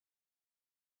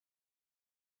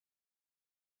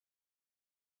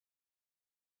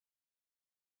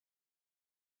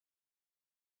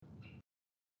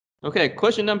Okay,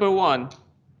 question number 1.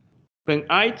 When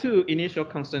I2 initial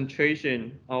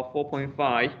concentration of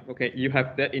 4.5, okay, you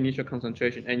have that initial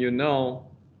concentration and you know,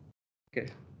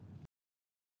 okay,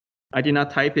 I did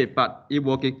not type it, but it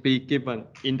will be given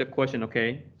in the question,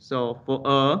 okay? So for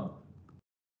a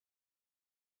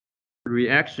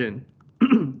reaction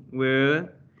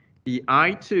where the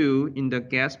I2 in the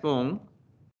gas form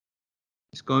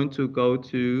is going to go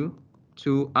to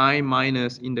 2I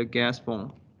minus in the gas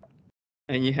form,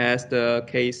 and it has the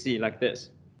Kc like this.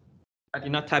 I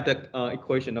did not type the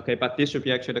equation, okay, but this should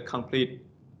be actually the complete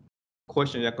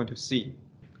question you're going to see.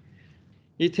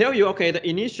 It tells you, okay, the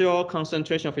initial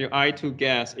concentration of your I2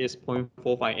 gas is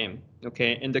 0.45 m,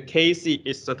 okay, and the Kc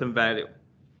is certain value.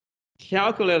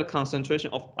 Calculate the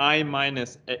concentration of I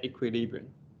minus at equilibrium.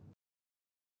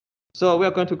 So we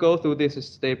are going to go through this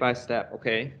step by step,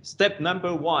 okay? Step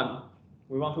number 1,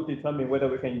 we want to determine whether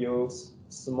we can use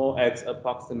small x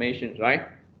approximation, right?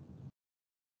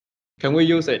 Can we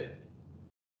use it?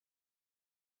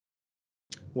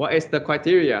 What is the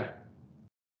criteria?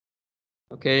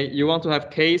 Okay, you want to have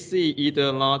Kc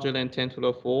either larger than 10 to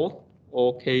the 4th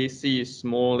or Kc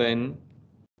smaller than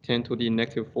 10 to the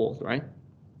negative 4th, right?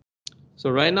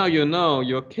 So right now you know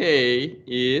your K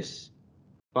is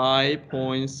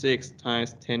 5.6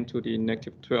 times 10 to the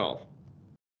negative 12.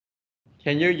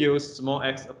 Can you use small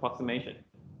x approximation?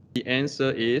 The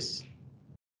answer is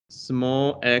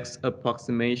small x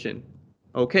approximation.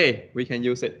 Okay, we can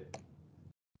use it,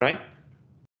 right?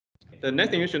 The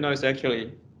next thing you should know is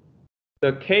actually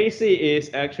the Kc is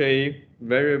actually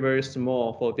very, very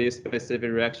small for these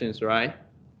specific reactions, right?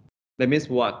 That means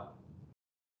what?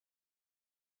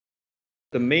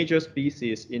 The major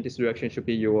species in this reaction should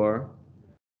be your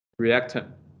reactant.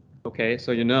 Okay,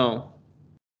 so you know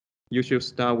you should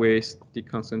start with the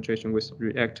concentration with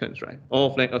reactants, right? All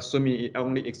of them assuming it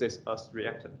only exists as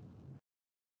reactant.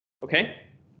 Okay?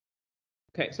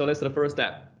 Okay, so that's the first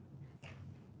step.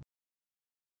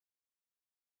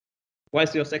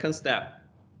 What's your second step?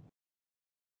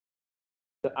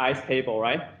 The ice table,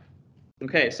 right?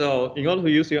 Okay, so in order to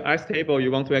use your ice table,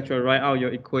 you want to actually write out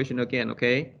your equation again,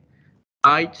 okay?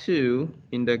 I2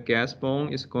 in the gas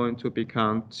form is going to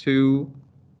become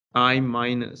 2I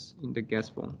minus in the gas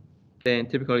form. Then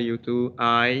typically you do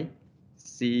I,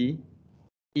 C,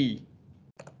 E.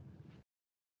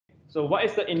 So what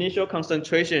is the initial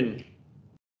concentration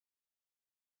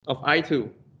of I2?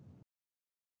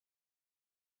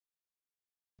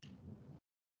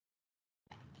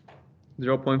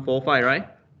 Zero 0.45, right?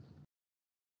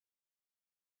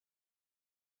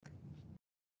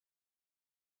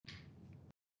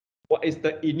 What is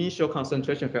the initial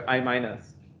concentration for I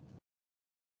minus?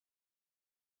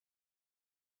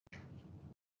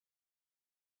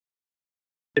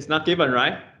 It's not given,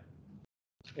 right?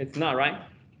 It's not, right?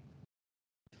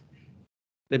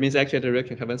 That means actually the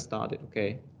reaction haven't started,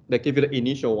 okay? They give you the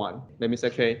initial one. That means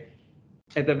actually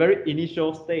at the very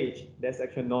initial stage, there's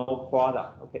actually no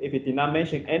product, okay? If it did not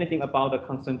mention anything about the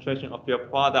concentration of your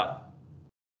product,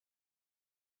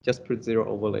 just put 0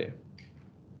 over there.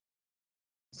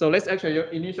 So let's actually your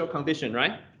initial condition,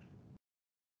 right?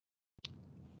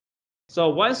 So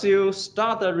once you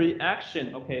start the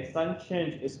reaction, okay, some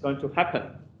change is going to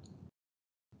happen.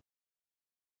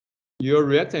 Your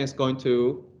reactant is going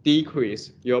to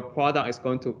decrease, your product is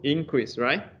going to increase,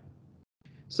 right?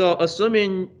 So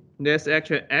assuming there's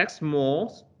actually X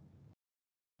moles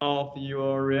of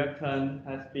your reactant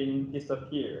has been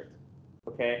disappeared,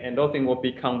 okay, and those things will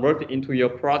be converted into your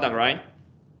product, right?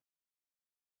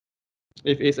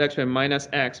 If it's actually minus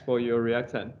X for your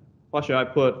reactant, what should I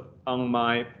put on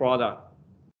my product?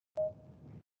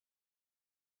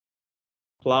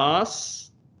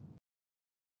 Plus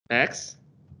X.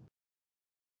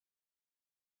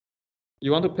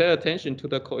 You want to pay attention to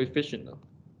the coefficient.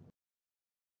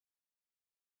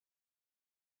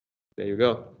 There you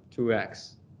go,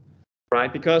 2x,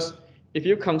 right? Because if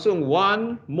you consume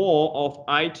 1 mole of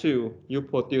I2, you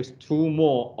produce 2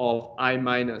 mole of I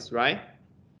minus, right?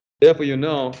 Therefore, you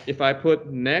know, if I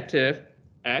put negative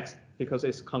x, because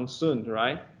it's consumed,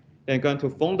 right? Then going to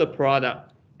form the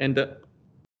product, and the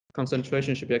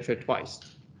concentration should be actually twice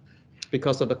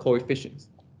because of the coefficients.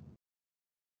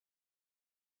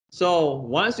 So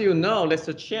once you know that's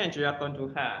the change you are going to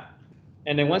have,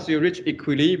 and then once you reach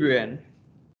equilibrium,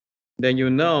 then you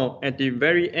know at the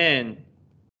very end,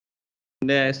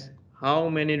 there's how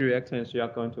many reactants you are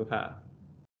going to have.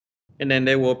 And then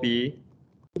there will be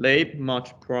how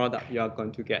much product you are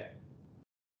going to get.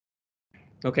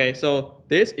 Okay, so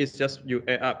this is just you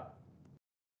add up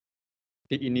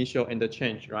the initial and the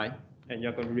change, right? And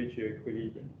you're going to reach your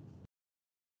equilibrium.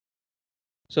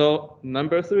 So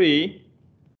number 3,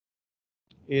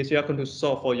 is you are going to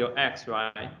solve for your x,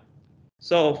 right?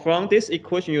 So from this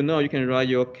equation, you know you can write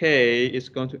your k is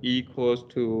going to equals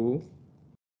to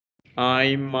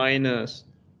I minus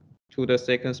to the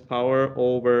second power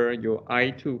over your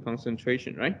I2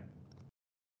 concentration, right?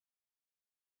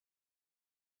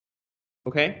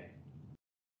 Okay.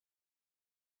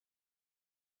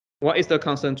 What is the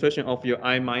concentration of your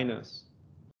I minus?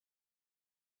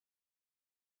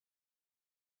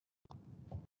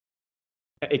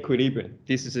 At equilibrium.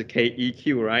 This is a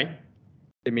KEQ, right?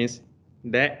 It means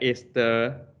that is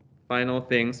the final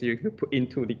things you can put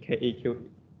into the KEQ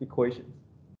equation.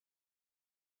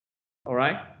 All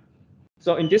right.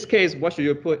 So in this case, what should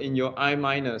you put in your I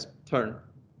minus term?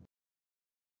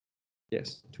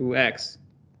 Yes, 2x.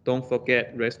 Don't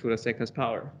forget raised to the second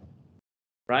power,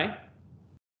 right?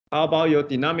 How about your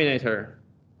denominator?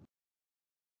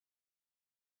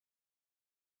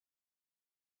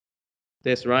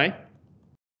 That's right.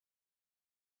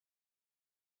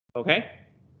 Okay.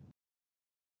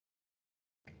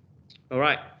 All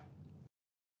right.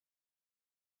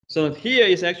 So here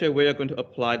is actually where you're going to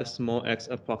apply the small x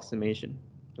approximation.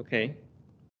 Okay.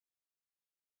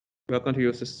 We're going to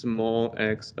use a small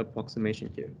x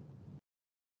approximation here.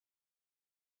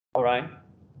 All right.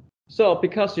 So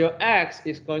because your x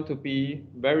is going to be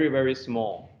very, very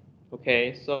small.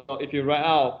 Okay. So if you write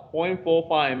out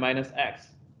 0.45 minus x,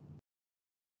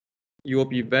 you will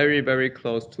be very, very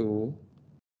close to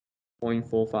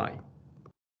 0.45.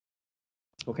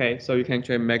 Okay. So you can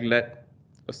actually make that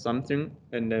assumption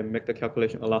and then make the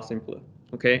calculation a lot simpler.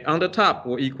 Okay. On the top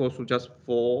will equal to just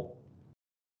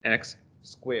 4x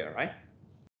squared, right?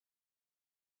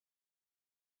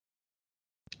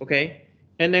 Okay,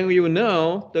 and then you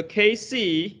know the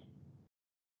Kc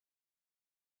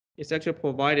is actually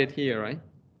provided here, right?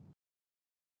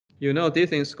 You know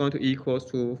this thing is going to equal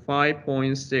to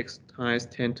 5.6 times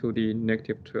 10 to the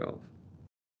negative 12.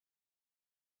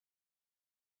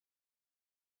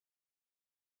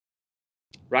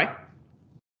 Right?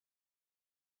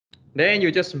 Then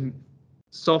you just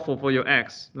solve for your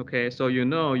x. Okay, so you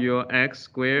know your x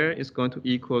squared is going to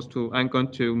equals to, I'm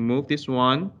going to move this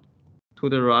one to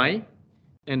the right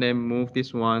and then move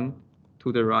this one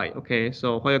to the right. Okay,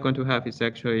 so what you're going to have is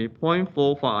actually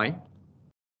 0.45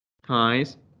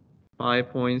 times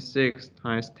 5.6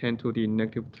 times 10 to the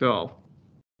negative 12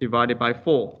 divided by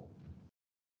 4,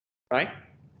 right?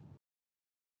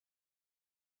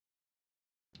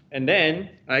 And then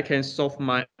I can solve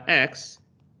my x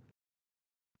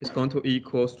is going to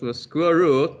equals to the square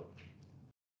root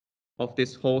of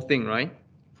this whole thing, right?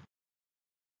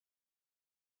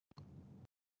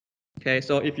 Okay,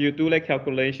 so if you do the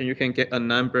calculation, you can get a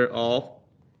number of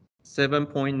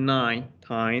 7.9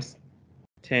 times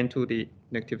 10 to the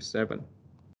negative 7.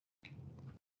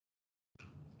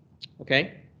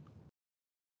 Okay?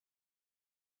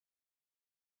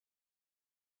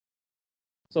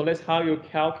 So that's how you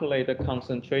calculate the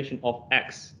concentration of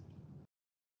X.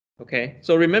 Okay,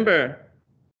 so remember,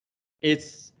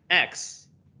 it's X.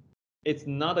 It's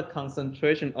not the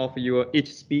concentration of your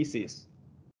each species,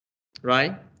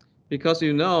 right? Because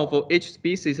you know for each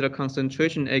species, the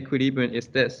concentration equilibrium is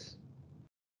this.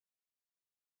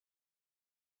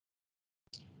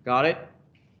 Got it?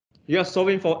 You are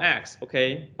solving for X,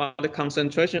 okay? But the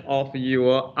concentration of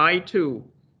your I2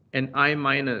 and I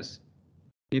minus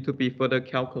need to be further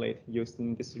calculated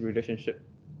using this relationship.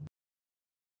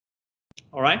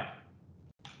 All right?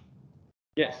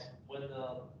 Yes. When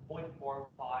the 0.45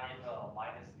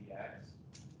 minus the x,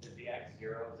 is the x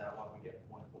 0? Is that why we get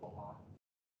 0.45?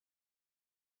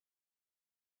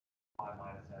 5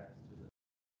 minus x to the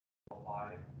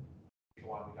 5.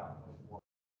 Why we got 0.4?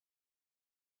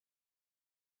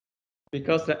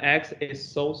 Because the X is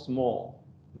so small,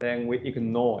 then we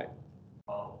ignore it.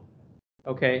 Oh.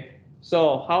 Okay,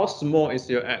 so how small is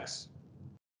your X?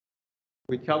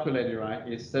 We calculated, right?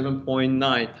 It's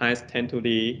 7.9 times 10 to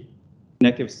the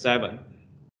negative 7.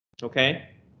 Okay,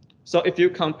 so if you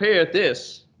compare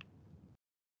this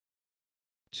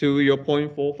to your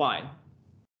 0.45,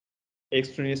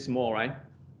 extremely small, right?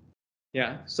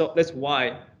 Yeah, so that's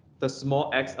why the small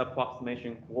x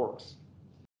approximation works.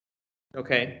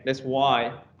 Okay, that's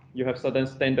why you have certain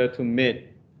standard to meet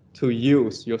to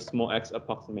use your small x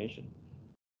approximation.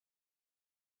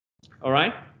 All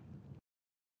right?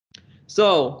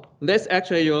 So that's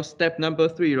actually your step number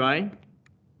 3, right?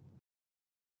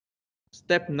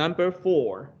 Step number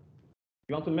 4.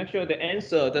 You want to make sure the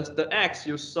answer, the x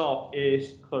you solve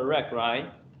is correct,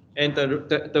 right? And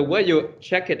the way you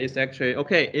check it is actually,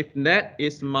 okay, if that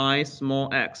is my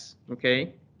small x,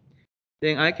 okay,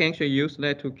 then I can actually use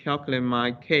that to calculate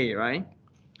my k, right?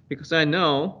 Because I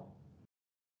know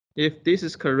If this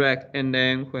is correct, and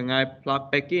then when I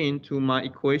plug back into my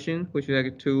equation, which is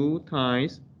like 2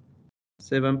 times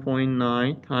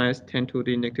 7.9 times 10 to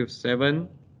the negative 7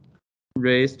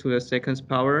 raised to the second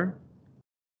power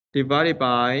divided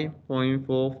by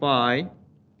 0.45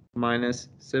 minus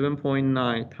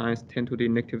 7.9 times 10 to the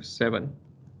negative 7.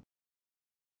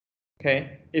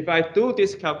 Okay, if I do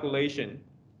this calculation,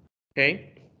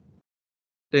 okay,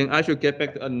 then I should get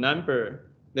back a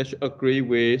number that should agree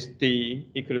with the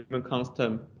equilibrium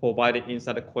constant provided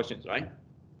inside the questions, right?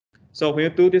 So when you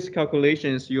do these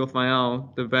calculations, you'll find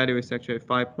out the value is actually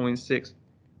 5.6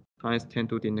 times 10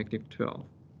 to the negative 12.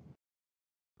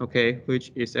 Okay,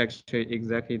 which is actually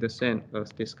exactly the same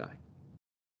as this guy.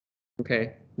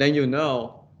 Okay, then you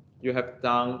know you have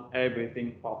done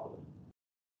everything properly.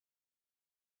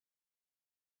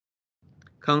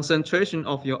 Concentration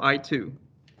of your I2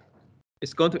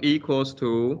 is going to equals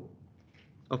to,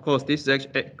 of course, this is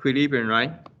actually equilibrium,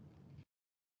 right?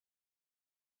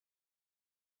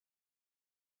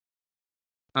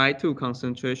 I2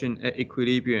 concentration at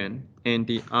equilibrium and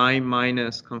the I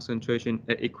minus concentration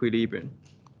at equilibrium.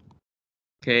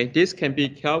 Okay, this can be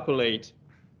calculated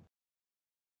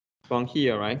from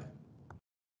here, right?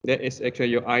 That is actually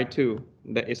your I2,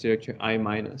 that is actually I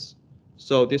minus.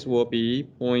 So this will be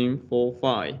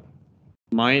 0.45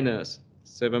 minus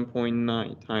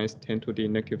 7.9 times 10 to the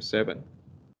negative 7.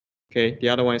 Okay, the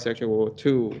other one is actually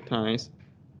 2 times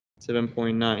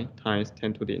 7.9 times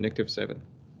 10 to the negative 7.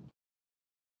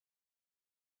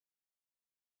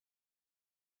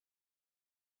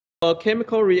 A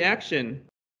chemical reaction,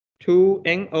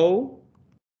 2NO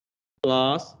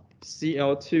plus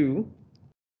Cl2,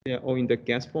 they are all in the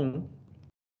gas form.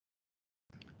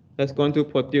 That's going to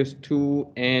produce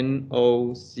 2NOCl,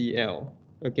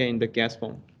 again in the gas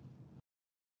form.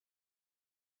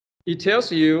 It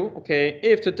tells you, okay,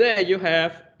 if today you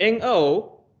have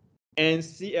NO and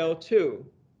Cl2,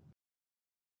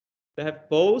 they have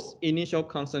both initial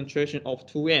concentration of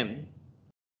 2M.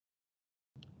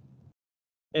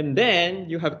 And then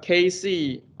you have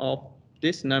Kc of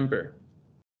this number.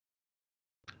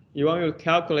 You want to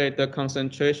calculate the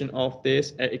concentration of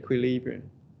this at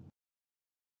equilibrium.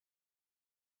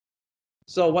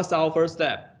 So what's our first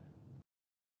step?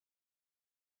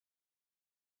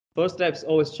 First step is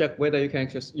always check whether you can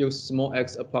just use small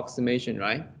x approximation,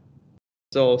 right?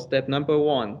 So step number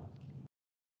 1,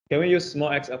 can we use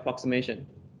small x approximation?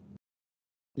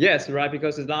 Yes, right,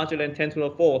 because it's larger than 10 to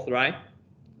the 4th, right?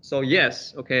 So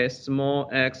yes, okay, small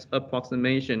x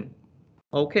approximation.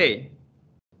 Okay,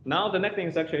 now the next thing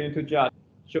is actually to judge.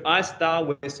 Should I start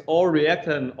with all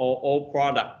reactant or all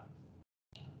product?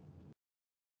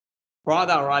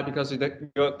 Product, right, because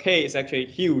your K is actually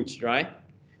huge, right?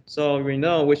 So we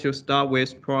know we should start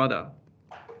with product.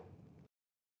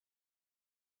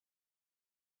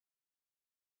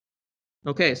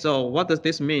 Okay, so what does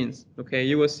this mean? Okay,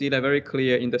 you will see that very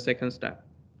clear in the second step.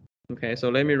 Okay, so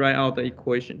let me write out the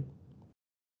equation.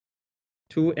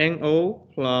 2NO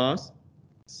plus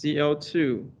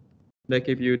Cl2, that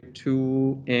gives you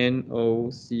 2NOCl.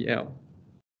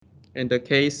 And the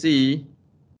Kc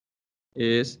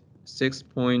is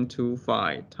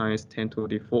 6.25 times 10 to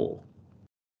the 4th.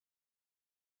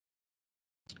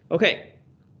 Okay,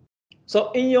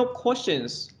 so in your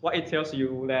questions, what it tells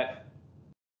you that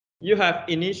you have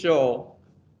initial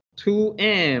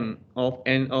 2M of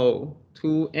NO,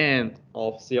 2M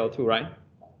of Cl2, right?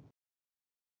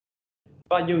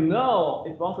 But you know,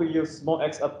 if you want to use small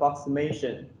x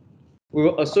approximation, we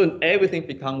will assume everything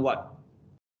become what?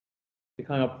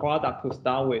 Become a product to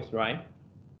start with, right?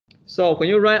 So when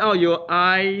you write out your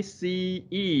ICE,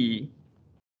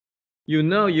 you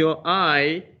know your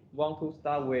I want to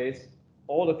start with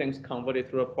all the things converted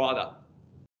to a product.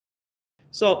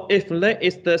 So if that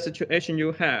is the situation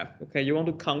you have, okay, you want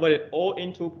to convert it all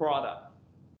into product,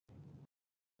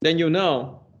 then you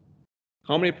know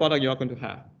how many products you are going to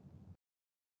have.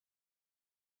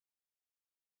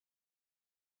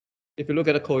 If you look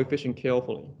at the coefficient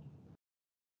carefully,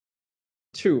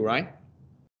 2, right?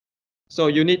 So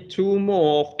you need 2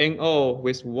 more of NO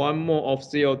with 1 more of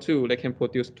Cl2 that can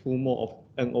produce 2 more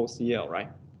of NOCl, right?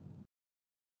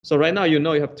 So right now you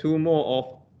know you have 2 more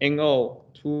of NO,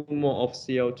 2 more of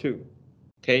Cl2,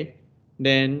 okay?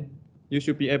 Then you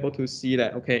should be able to see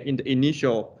that, okay, in the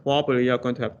initial, probably you're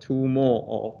going to have 2 more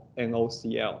of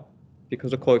NOCl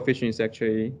because the coefficient is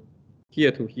actually,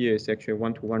 here to here is actually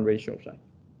 1-to-1 ratio, right?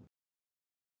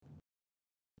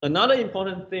 Another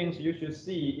important thing you should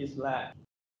see is that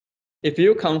if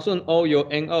you consume all your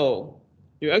NO,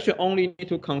 you actually only need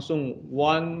to consume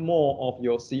 1 more of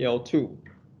your Cl2.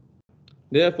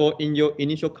 Therefore, in your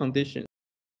initial condition,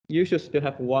 you should still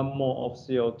have 1 mole of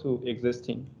CO2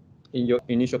 existing in your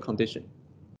initial condition.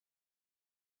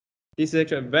 This is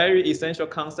actually a very essential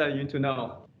concept you need to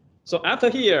know. So after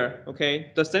here,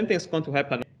 okay, the same thing is going to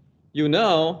happen. You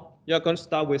know you're going to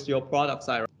start with your product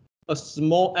side. Right? A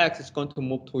small x is going to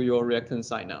move to your reactant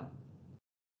side now.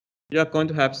 You're going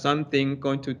to have something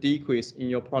going to decrease in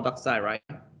your product side, right?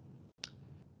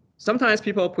 Sometimes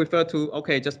people prefer to,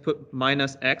 okay, just put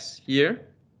minus x here.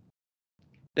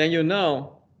 Then you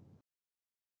know,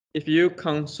 if you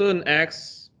concern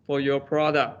x for your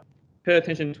product, pay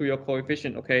attention to your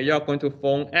coefficient, okay? You're going to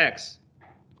form x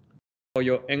for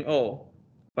your NO,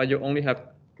 but you only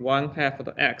have 1/2 of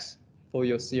the x for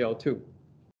your CO2.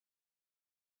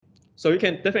 So you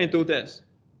can definitely do this,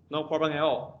 no problem at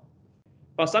all.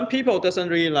 But some people doesn't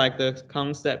really like the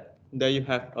concept that you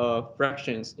have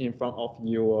fractions in front of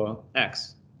your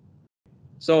x.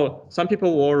 So some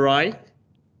people will write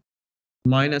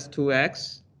minus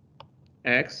 2x,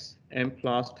 x, and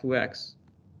plus 2x.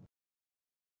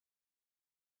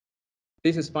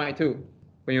 This is fine too.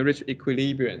 When you reach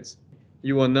equilibrium,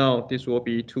 you will know this will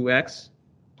be 2x,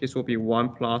 this will be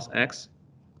 1 plus x,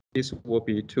 this will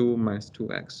be 2 minus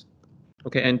 2x.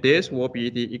 Okay, and this will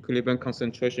be the equilibrium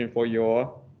concentration for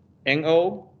your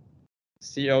NO,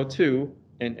 CO2,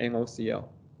 and NOCl.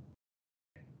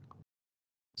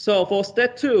 So for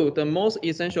step 2, the most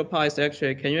essential part is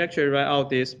actually, can you actually write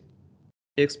out this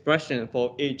expression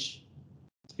for each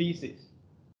species?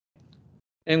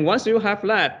 And once you have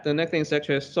that, the next thing is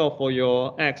actually solve for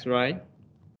your x, right?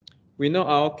 We know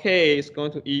our k is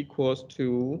going to equals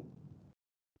to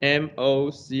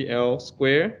MOCl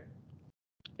squared,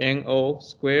 NO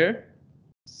squared,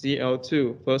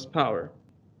 Cl2 first power.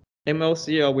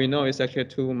 MOCl we know is actually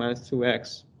 2 minus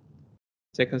 2x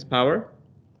second power.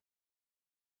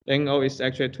 NO is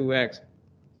actually 2x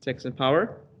second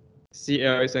power.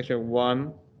 Cl is actually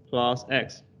 1 plus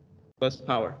x first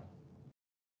power.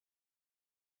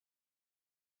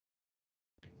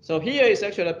 So here is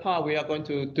actually the part we are going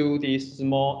to do the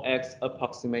small x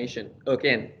approximation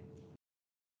again.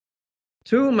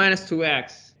 2 minus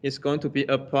 2x is going to be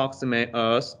approximate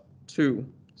as 2.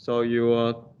 So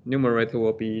your numerator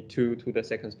will be 2 to the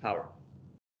second power.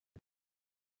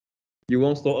 You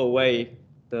won't store away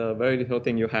the very little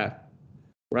thing you have,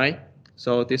 right?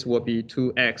 So this will be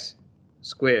 2x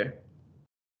squared.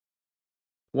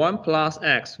 1 plus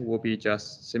x will be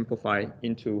just simplified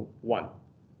into 1.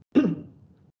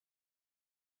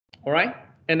 All right,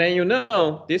 and then you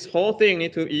know this whole thing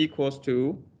need to equals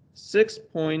to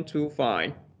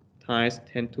 6.25 times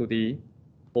 10 to the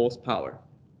 4th power.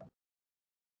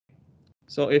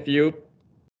 So if you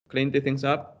clean the things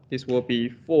up, this will be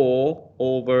 4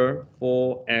 over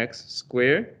 4x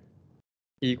squared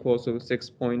equals to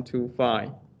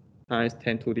 6.25 times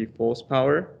 10 to the 4th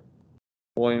power.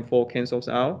 4 and 4 cancels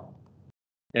out.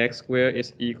 X squared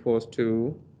is equals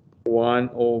to 1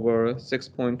 over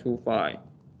 6.25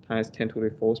 times 10 to the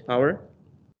 4th power.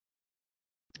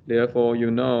 Therefore,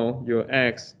 you know your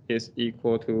x is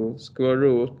equal to square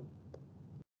root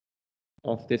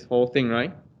of this whole thing,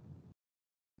 right?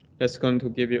 That's going to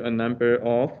give you a number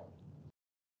of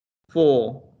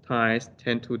 4 times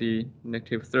 10 to the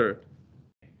negative 3rd.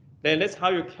 Then that's how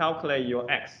you calculate your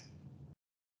x.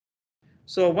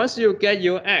 So once you get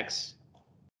your x,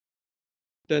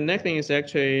 the next thing is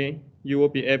actually you will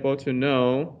be able to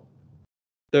know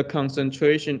the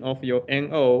concentration of your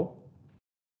NO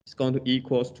is going to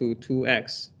equals to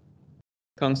 2x.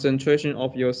 Concentration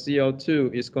of your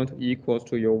CO2 is going to equals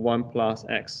to your 1 plus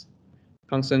x.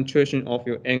 Concentration of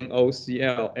your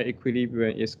NOCl at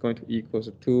equilibrium is going to equals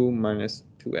to 2 minus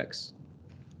 2x.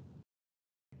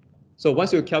 So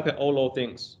once you calculate all those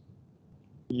things,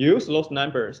 use those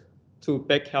numbers to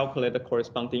back calculate the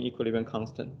corresponding equilibrium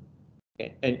constant.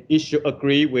 Okay, and it should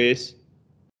agree with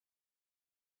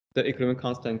the equilibrium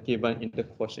constant given in the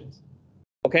questions.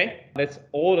 Okay, that's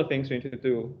all the things we need to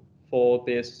do for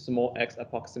this small x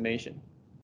approximation.